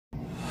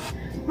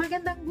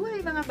Magandang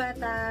buhay mga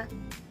bata!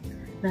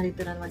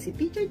 Narito na naman si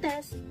Teacher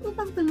Tess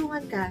upang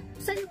tulungan ka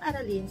sa iyong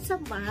aralin sa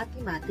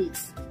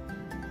mathematics.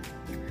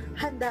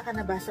 Handa ka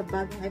na ba sa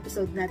bagong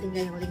episode natin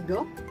ngayong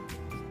linggo?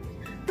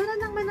 Tara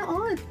nang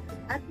manood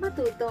at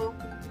matuto!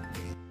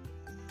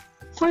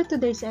 For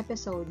today's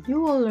episode, you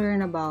will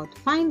learn about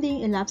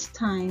finding elapsed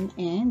time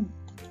and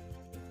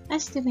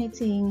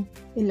estimating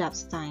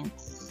elapsed time.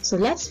 So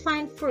let's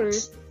find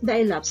first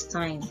the elapsed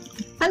time.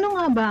 Ano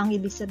nga ba ang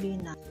ibig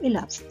sabihin ng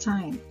elapsed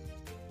time?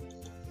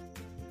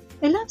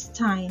 Elapsed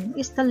time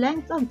is the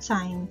length of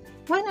time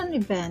when an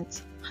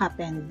event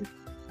happened.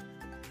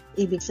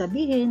 Ibig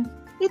sabihin,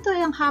 ito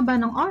ay ang haba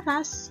ng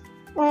oras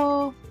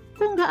o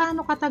kung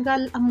gaano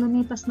katagal ang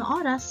lumipas na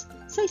oras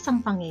sa isang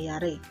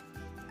pangyayari.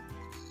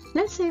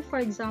 Let's say for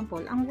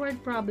example, ang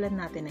word problem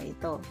natin na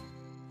ito.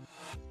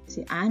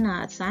 Si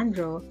Ana at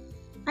Sandro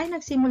ay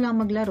nagsimulang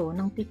maglaro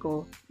ng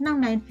piko ng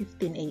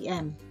 9:15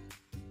 AM.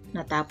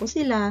 Natapos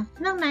sila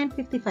ng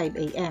 9:55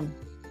 AM.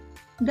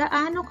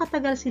 Gaano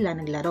katagal sila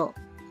naglaro?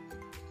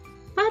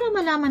 Para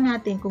malaman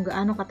natin kung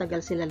gaano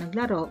katagal sila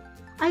naglaro,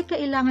 ay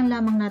kailangan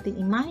lamang natin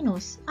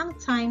i-minus ang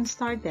time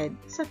started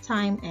sa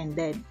time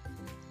ended.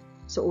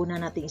 So una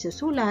natin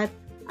isusulat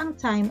ang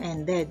time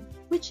ended,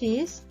 which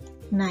is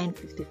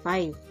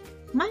 9:55,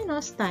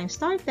 minus time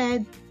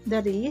started,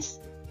 that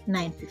is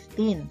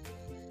 9:15.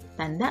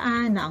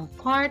 Tandaan na ang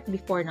part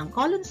before ng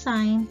colon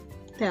sign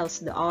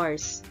tells the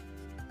hours,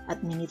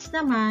 at minutes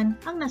naman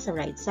ang nasa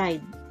right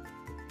side.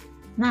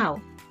 Now,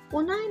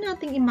 unahin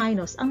nating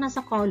i-minus ang nasa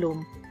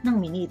column ng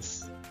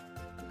minutes.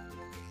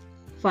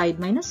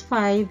 5 minus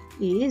 5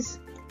 is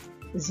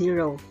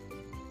 0.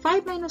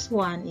 5 minus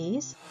 1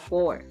 is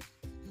 4.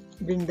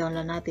 Bring down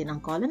lang natin ang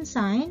colon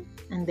sign,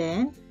 and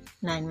then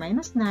 9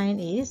 minus 9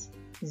 is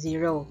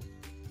 0.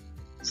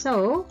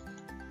 So,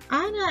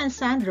 Ana and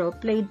Sandro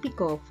played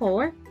Pico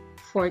for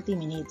 40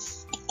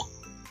 minutes.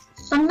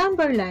 Ang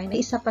number line ay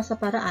isa pa sa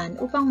paraan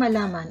upang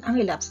malaman ang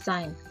elapsed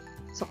time.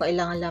 So,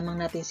 kailangan lamang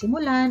natin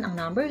simulan ang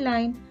number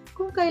line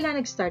kung kailan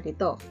nag-start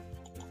ito.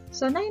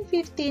 So,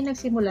 9:15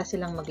 nagsimula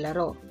silang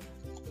maglaro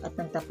at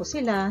nagtapos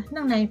sila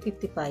ng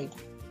 9:55.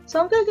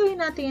 So, ang gagawin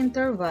natin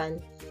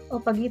interval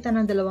o pagitan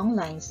ng dalawang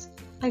lines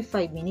ay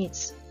 5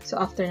 minutes. So,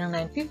 after ng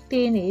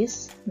 9:15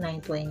 is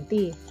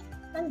 9:20.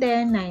 And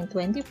then,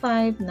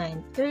 9:25,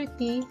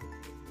 9:30,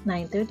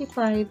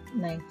 9:35,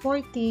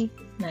 9:40,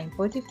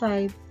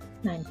 9:45,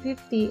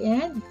 9:50,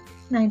 and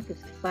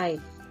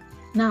 9:55.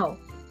 Now,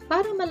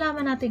 para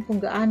malaman natin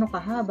kung gaano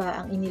kahaba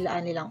ang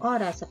inilaan nilang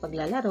oras sa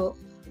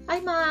paglalaro, ay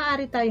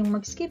maaari tayong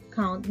mag-skip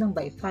count ng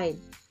by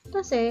 5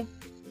 kasi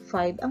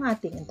 5 ang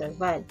ating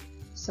interval.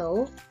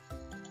 So,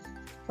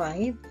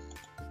 5,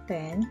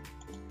 10,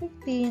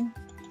 15,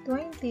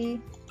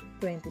 20,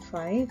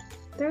 25,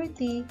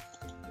 30,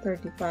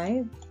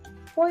 35,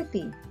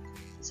 40.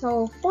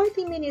 So,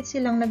 40 minutes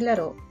silang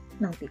naglaro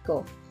ng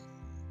piko.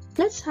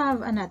 Let's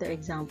have another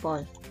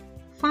example.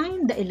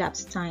 Find the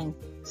elapsed time.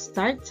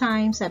 Start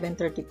time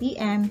 7:30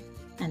 p.m.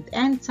 and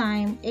end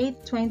time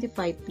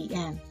 8:25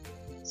 p.m.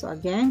 So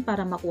again,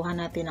 para makuha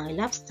natin ang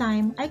elapsed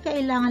time, ay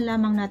kailangan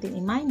lamang natin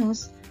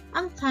i-minus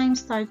ang time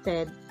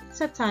started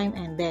sa time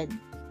ended.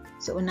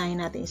 So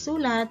unahin natin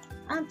isulat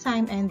ang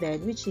time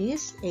ended, which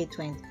is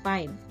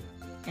 8:25.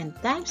 And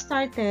time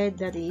started,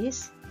 that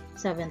is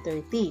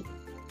 7:30.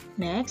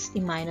 Next,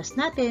 i-minus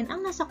natin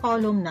ang nasa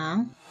column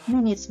ng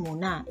minutes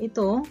muna.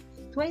 Itong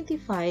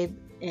 25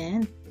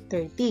 and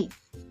 30.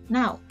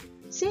 Now,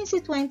 since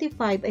si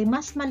 25 ay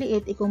mas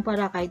maliit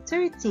ikumpara kay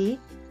 30,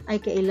 ay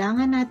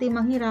kailangan natin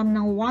manghiram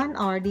ng 1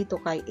 hour dito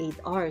kay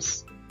 8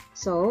 hours.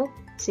 So,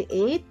 si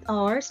 8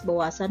 hours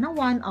bawasan ng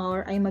 1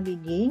 hour ay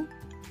magiging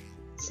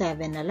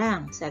 7 na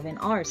lang, 7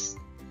 hours.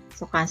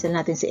 So, cancel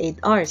natin si 8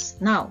 hours.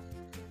 Now,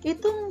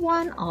 itong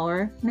 1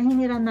 hour na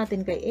hiniram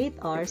natin kay 8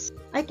 hours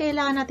ay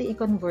kailangan natin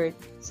i-convert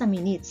sa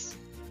minutes.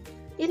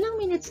 Ilang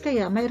minutes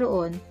kaya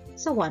mayroon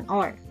sa 1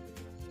 hour?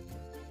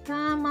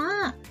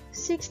 Tama!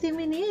 60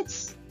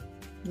 minutes!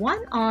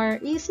 1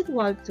 hour is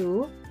equal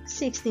to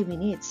 60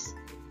 minutes.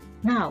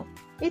 Now,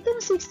 itong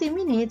 60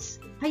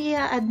 minutes ay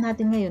i-add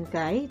natin ngayon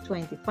kay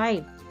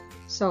 25.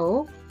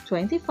 So,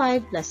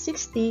 25 plus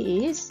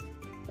 60 is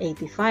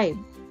 85.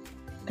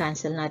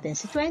 Cancel natin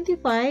si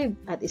 25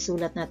 at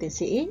isulat natin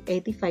si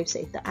 85 sa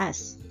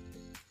itaas.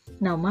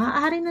 Now,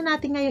 maaari na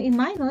natin ngayon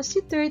i-minus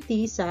si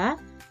 30 sa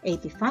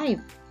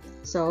 85.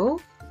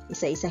 So,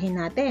 isa-isahin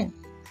natin.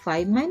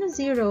 5 minus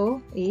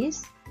 0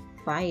 is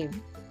 5.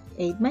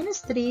 8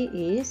 minus 3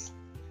 is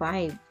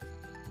 5.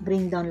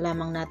 Bring down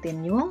lamang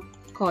natin yung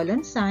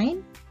colon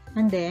sign,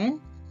 and then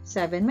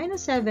 7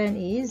 minus 7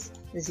 is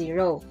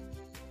 0.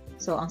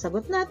 So, ang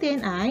sagot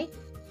natin ay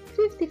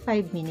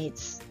 55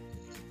 minutes.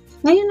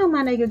 Ngayon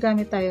naman ay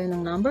gagamit tayo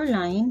ng number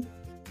line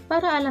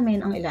para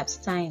alamin ang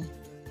elapsed time.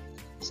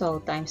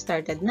 So, time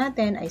started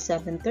natin ay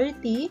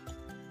 7:30.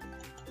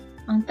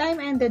 Ang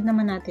time ended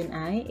naman natin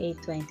ay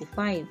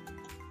 8:25.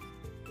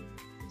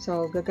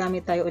 So,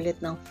 gagamit tayo ulit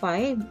ng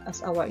 5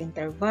 as our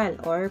interval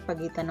or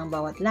pagitan ng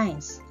bawat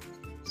lines.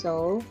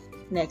 So,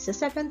 Next sa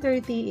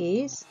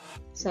 7:30 is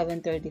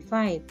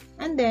 7:35.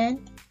 And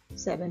then,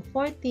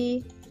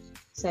 7:40,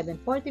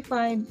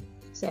 7:45,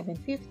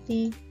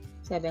 7:50,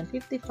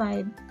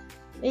 7:55,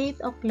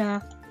 8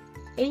 o'clock,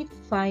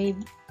 8:05,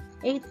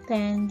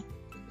 8:10,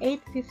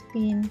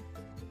 8:15,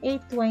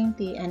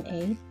 8:20, and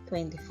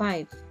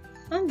 8:25.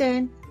 And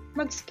then,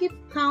 mag-skip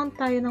count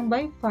tayo ng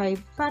by 5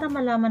 para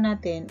malaman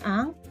natin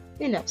ang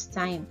elapsed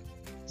time.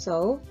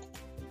 So,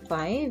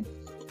 5,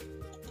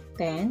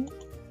 10,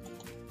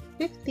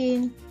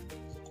 15,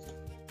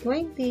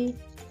 20,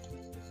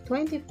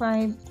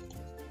 25,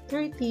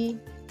 30,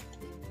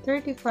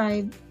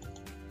 35,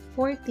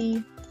 40,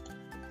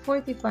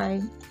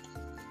 45,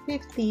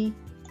 50,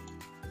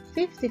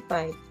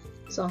 55.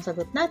 So, ang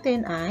sagot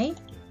natin ay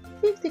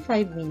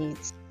 55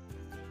 minutes.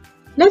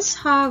 Let's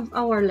have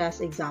our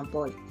last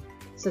example.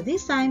 So,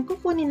 this time,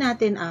 kukunin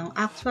natin ang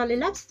actual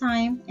elapsed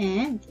time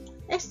and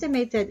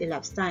estimated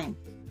elapsed time.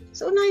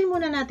 So, unahin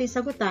muna natin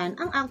sagutan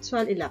ang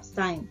actual elapsed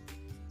time.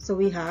 So,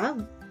 we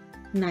have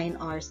 9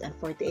 hours and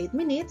 48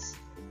 minutes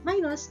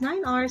minus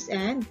 9 hours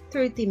and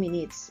 30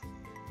 minutes.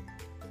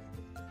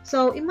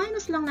 So,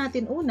 i-minus lang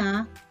natin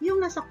una yung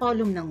nasa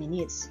column ng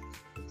minutes.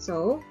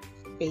 So,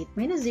 8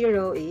 minus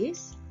 0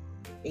 is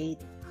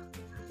 8.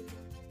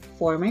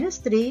 4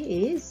 minus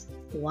 3 is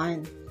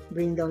 1.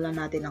 Bring down lang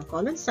natin ang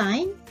colon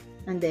sign.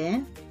 And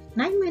then,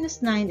 9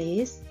 minus 9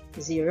 is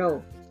 0.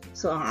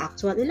 So, ang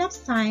actual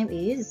elapsed time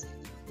is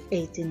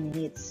 18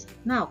 minutes.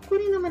 Now,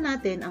 kunin naman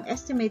natin ang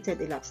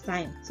estimated elapsed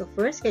time. So,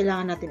 first,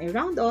 kailangan natin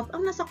i-round off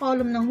ang nasa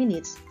column ng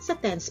minutes sa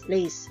tens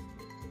place.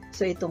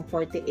 So, itong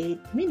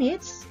 48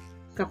 minutes,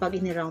 kapag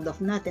ini-round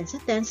off natin sa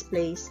tens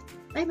place,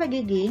 ay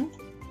magiging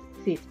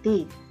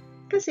 50.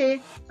 Kasi,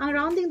 ang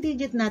rounding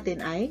digit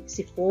natin ay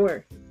si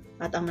 4.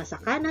 At ang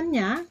nasa kanan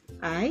niya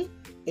ay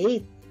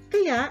 8.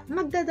 Kaya,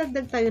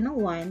 magdadagdag tayo ng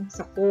 1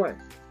 sa 4.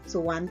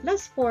 So, 1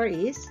 plus 4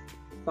 is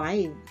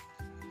 5.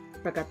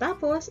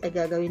 Pagkatapos, ay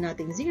gagawin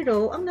natin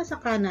 0 ang nasa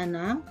kanan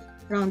ng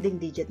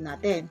rounding digit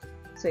natin.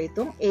 So,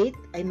 itong 8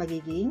 ay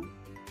magiging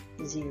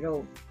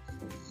 0.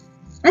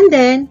 And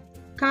then,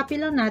 copy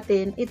lang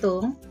natin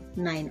itong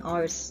 9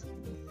 hours.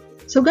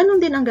 So,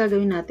 ganun din ang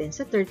gagawin natin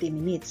sa 30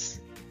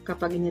 minutes.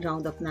 Kapag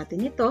ini-round off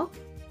natin ito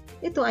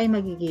ay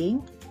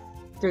magiging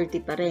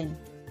 30 pa rin.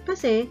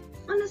 Kasi,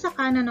 ang nasa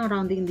kanan ng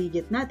rounding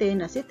digit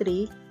natin na si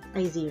 3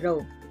 ay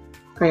 0.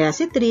 Kaya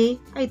si 3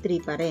 ay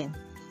 3 pa rin.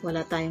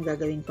 Wala tayong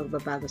gagawing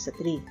pagbabago sa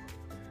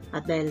 3.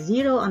 At dahil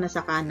 0 ang nasa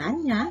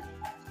kanan niya,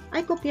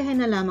 ay kopyahin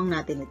na lamang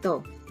natin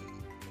ito.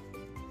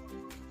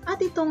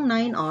 At itong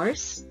 9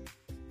 hours,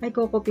 ay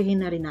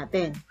kukopyahin na rin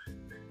natin.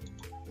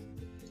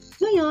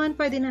 Ngayon,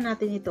 pwede na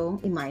natin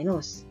itong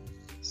i-minus.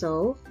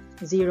 So,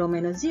 0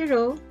 minus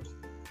 0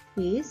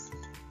 is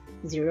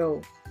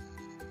 0.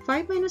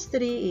 5 minus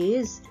 3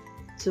 is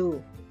 2.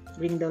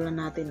 Bring down lang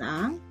natin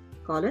ang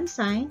colon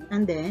sign,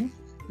 and then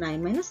 9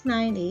 minus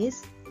 9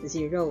 is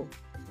 0.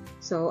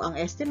 So, ang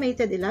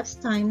estimated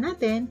elapsed time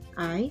natin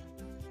ay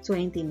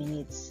 20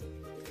 minutes.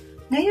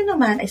 Ngayon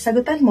naman ay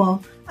sagutan mo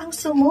ang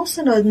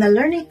sumusunod na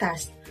learning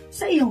task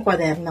sa iyong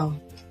kwaderno.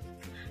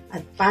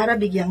 At para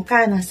bigyan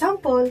ka ng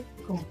sample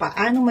kung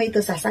paano mo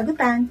ito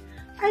sasagutan,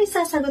 ay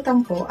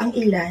sasagutan ko ang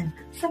ilan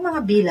sa mga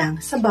bilang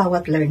sa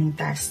bawat learning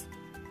task.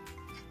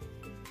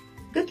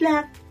 Good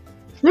luck!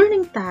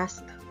 Learning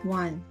task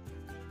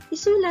 1.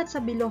 Isulat sa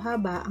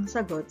bilohaba ang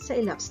sagot sa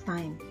elapsed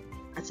time.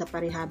 At sa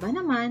parihaba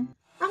naman,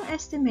 ang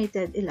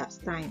estimated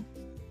elapsed time.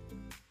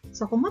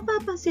 So kung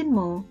mapapansin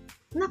mo,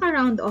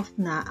 naka-round off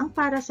na ang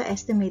para sa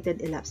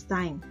estimated elapsed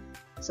time.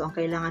 So ang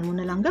kailangan mo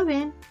na lang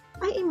gawin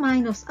ay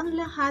i-minus ang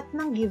lahat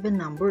ng given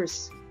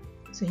numbers.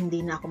 So hindi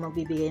na ako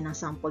magbibigay ng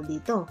sample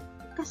dito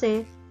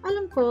kasi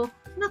alam ko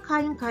na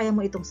kayang-kaya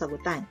mo itong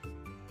sagutan.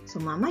 So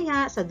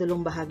mamaya sa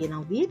dulong bahagi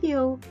ng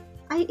video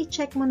ay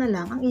i-check mo na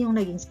lang ang iyong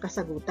naging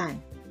kasagutan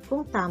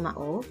kung tama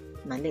o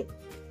mali.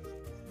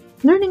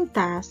 Learning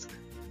task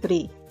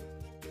 3.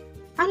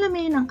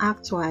 Alamin ang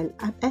actual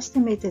at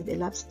estimated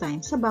elapsed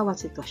time sa bawat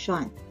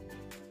sitwasyon.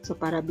 So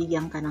para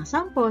bigyan ka ng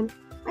sample,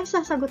 ay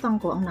sasagutan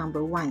ko ang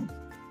number 1.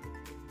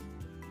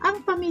 Ang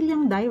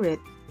pamilyang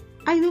Direct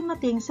ay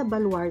dumating sa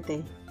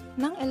baluarte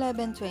ng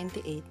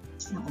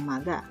 11:28 ng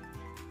umaga.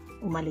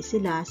 Umalis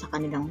sila sa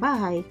kanilang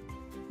bahay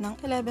ng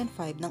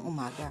 11:05 ng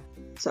umaga.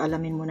 So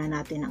alamin muna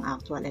natin ang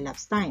actual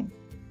elapsed time.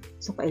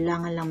 So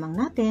kailangan lamang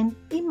natin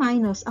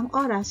i-minus ang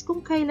oras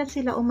kung kailan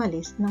sila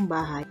umalis ng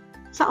bahay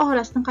sa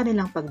oras ng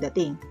kanilang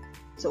pagdating.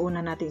 So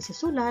una natin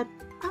isusulat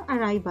ang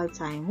arrival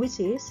time, which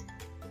is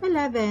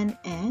 11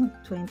 and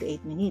 28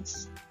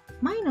 minutes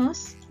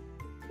minus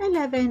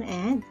 11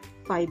 and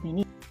 5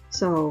 minutes.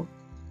 So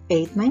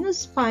 8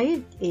 minus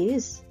 5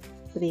 is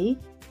 3.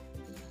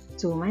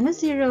 2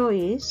 minus 0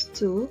 is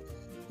 2.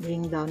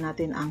 Bring down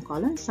natin ang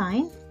colon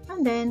sign.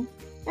 And then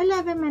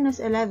 11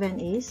 minus 11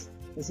 is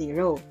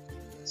 0.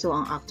 So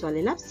ang actual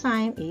elapsed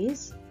time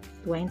is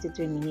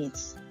 23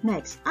 minutes.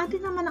 Next,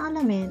 atin naman ang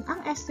alamin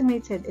ang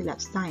estimated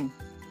elapsed time.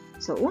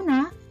 So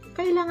una,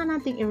 kailangan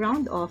nating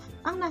i-round off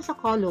ang nasa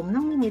column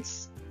ng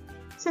minutes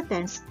sa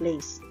tens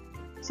place.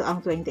 So,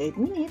 ang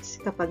 28 minutes,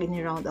 kapag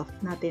ini-round off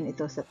natin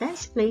ito sa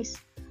tens place,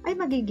 ay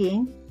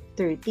magiging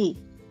 30.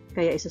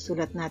 Kaya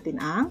isusulat natin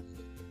ang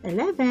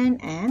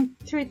 11 and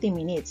 30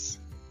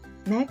 minutes.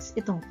 Next,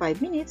 itong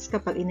 5 minutes,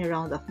 kapag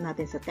ini-round off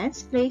natin sa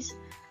tens place,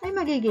 ay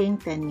magiging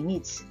 10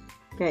 minutes.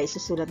 Kaya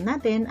isusulat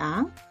natin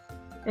ang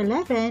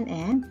 11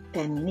 and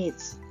 10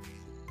 minutes.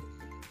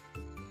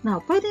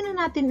 Now, pwede na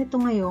natin ito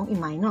ngayong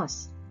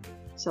i-minus.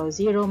 So,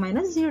 0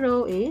 minus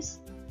 0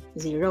 is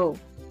 0.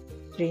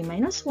 3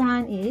 minus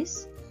 1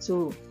 is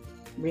 2.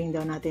 Bring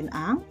down natin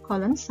ang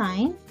colon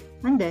sign,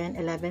 and then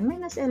 11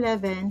 minus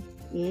 11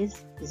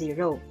 is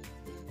 0.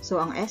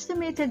 So, ang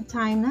estimated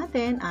time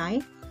natin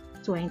ay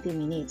 20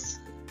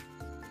 minutes.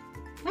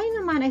 Ngayon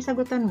naman ay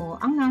sagutan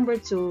mo ang number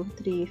 2,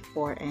 3,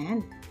 4,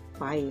 and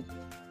 5.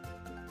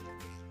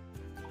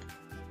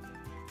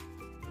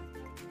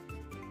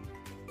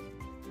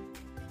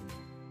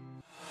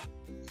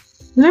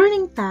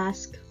 Learning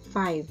Task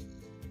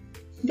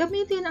 5.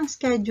 Gamitin ang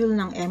schedule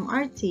ng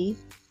MRT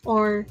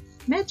or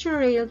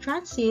Metro Rail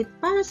Transit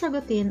para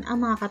sagutin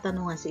ang mga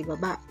katanungan sa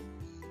ibaba.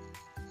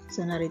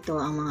 So, narito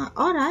ang mga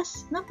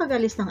oras ng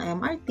pag-alis ng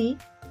MRT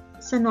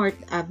sa North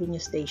Avenue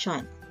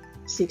Station.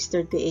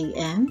 6:30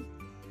 a.m.,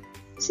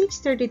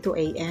 6:32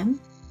 a.m.,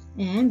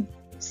 and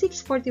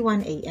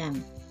 6:41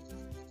 a.m.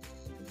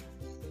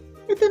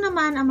 Ito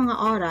naman ang mga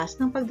oras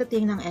ng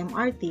pagdating ng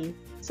MRT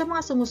sa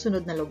mga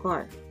sumusunod na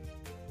lugar.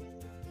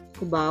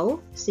 Cubao,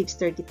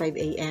 6:35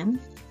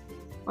 a.m.,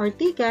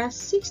 Ortigas,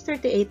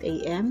 6:38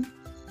 a.m.,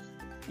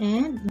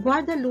 and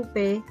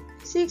Guadalupe,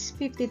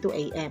 6:52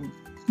 a.m.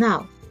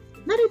 Now,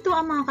 narito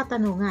ang mga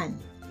katanungan.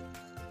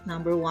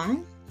 Number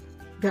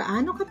 1,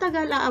 gaano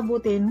katagal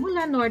aabutin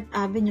mula North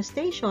Avenue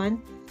Station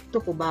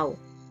to Cubao?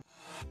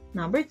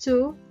 Number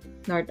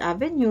 2, North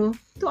Avenue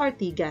to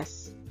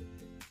Ortigas.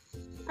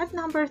 At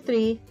number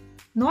 3,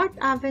 North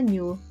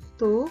Avenue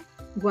to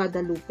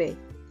Guadalupe.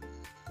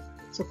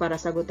 So, para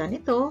sagutan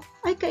ito,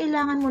 ay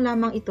kailangan mo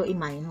lamang ito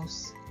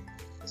i-minus.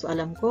 So,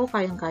 alam ko,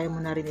 kayang-kaya mo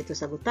na rin ito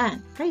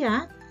sagutan.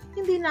 Kaya,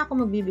 hindi na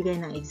ako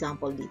magbibigay ng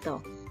example dito.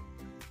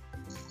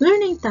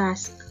 Learning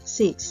Task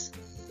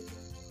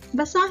 6.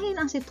 Basahin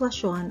ang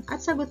sitwasyon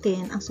at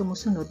sagutin ang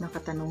sumusunod na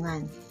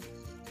katanungan.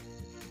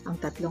 Ang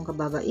tatlong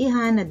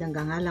kababaihan na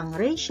danggangalang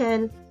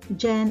Rachel,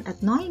 Jen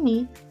at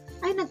Noemi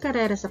ay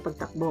nagkarera sa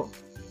pagtakbo.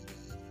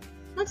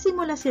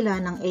 Nagsimula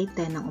sila ng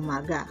 8:10 ng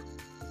umaga.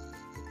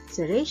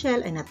 Si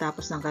Rachel ay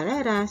natapos ng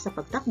karera sa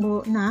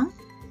pagtakbo ng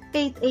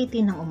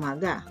 8:18 ng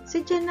umaga.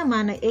 Si Jen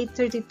naman ay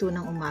 8:32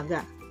 ng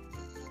umaga.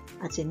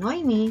 At si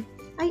Noemi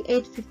ay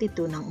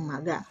 8:52 ng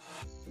umaga.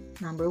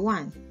 Number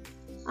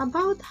 1.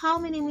 About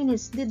how many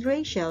minutes did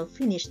Rachel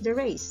finish the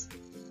race?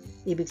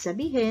 Ibig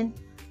sabihin,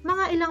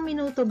 mga ilang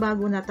minuto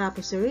bago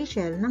natapos si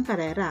Rachel ng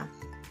karera.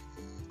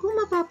 Kung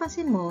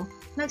mapapansin mo,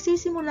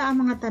 nagsisimula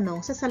ang mga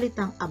tanong sa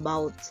salitang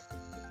about.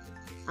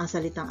 Ang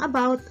salitang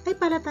about ay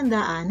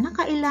palatandaan na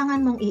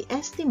kailangan mong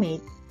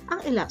i-estimate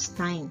ang elapsed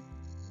time.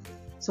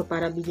 So,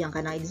 para bigyan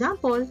ka ng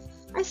example,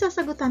 ay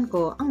sasagutan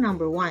ko ang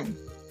number 1.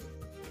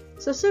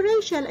 So, si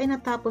Rachel ay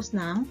natapos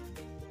ng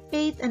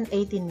 8 and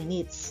 18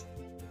 minutes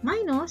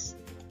minus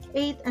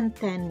 8 and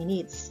 10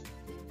 minutes.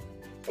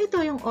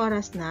 Ito yung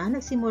oras na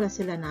nagsimula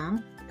sila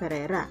ng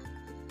karera.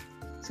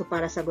 So,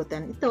 para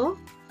sagutan ito,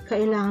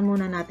 kailangan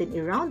muna natin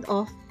i-round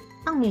off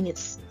ang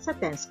minutes sa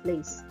tens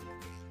place.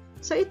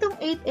 So, itong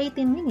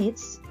 8:18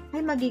 minutes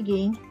ay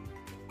magiging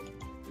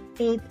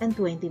 8 and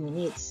 20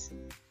 minutes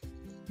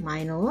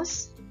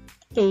minus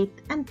 8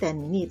 and 10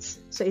 minutes.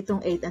 So,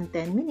 itong 8 and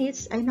 10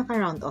 minutes ay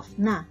naka-round off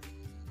na.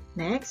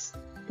 Next,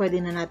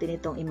 pwede na natin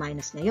itong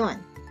i-minus ngayon.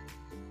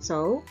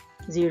 So,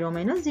 0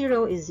 minus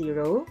 0 is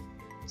 0.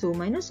 2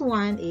 minus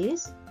 1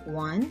 is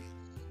 1.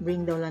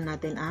 Bring down lang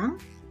natin ang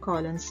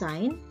colon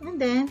sign.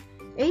 And then,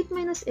 8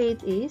 minus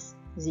 8 is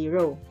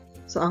 0.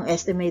 So, ang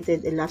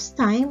estimated elapsed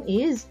time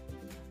is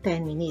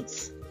 10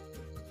 minutes.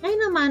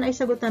 Ngayon naman ay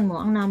sagutan mo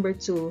ang number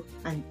 2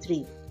 and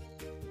 3.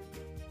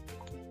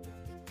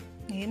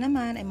 Ngayon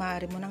naman ay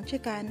maaari mo nang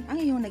tsekan ang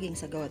iyong naging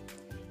sagot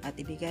at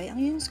ibigay ang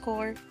iyong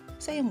score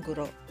sa iyong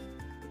guro.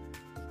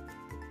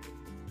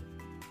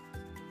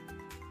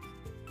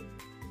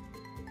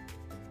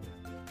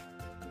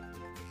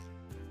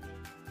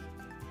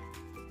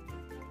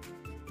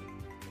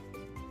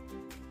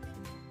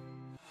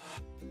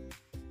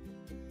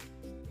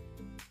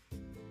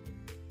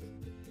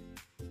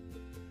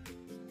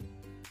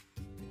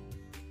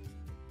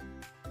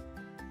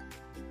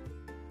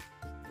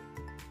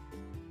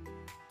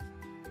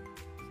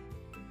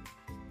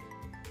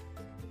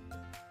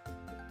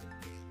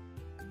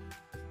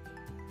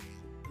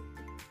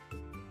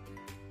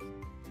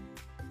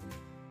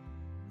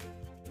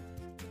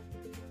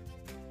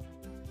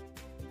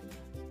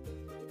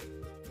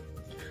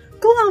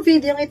 Kung ang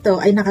video ito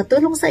ay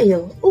nakatulong sa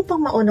iyo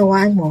upang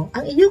maunawaan mo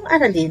ang iyong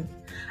aralin,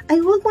 ay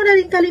huwag mo na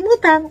rin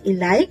kalimutang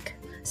i-like,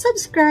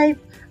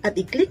 subscribe, at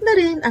i-click na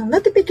rin ang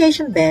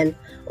notification bell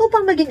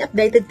upang maging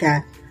updated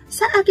ka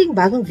sa aking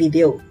bagong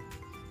video.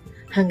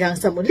 Hanggang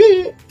sa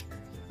muli,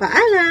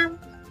 paalam!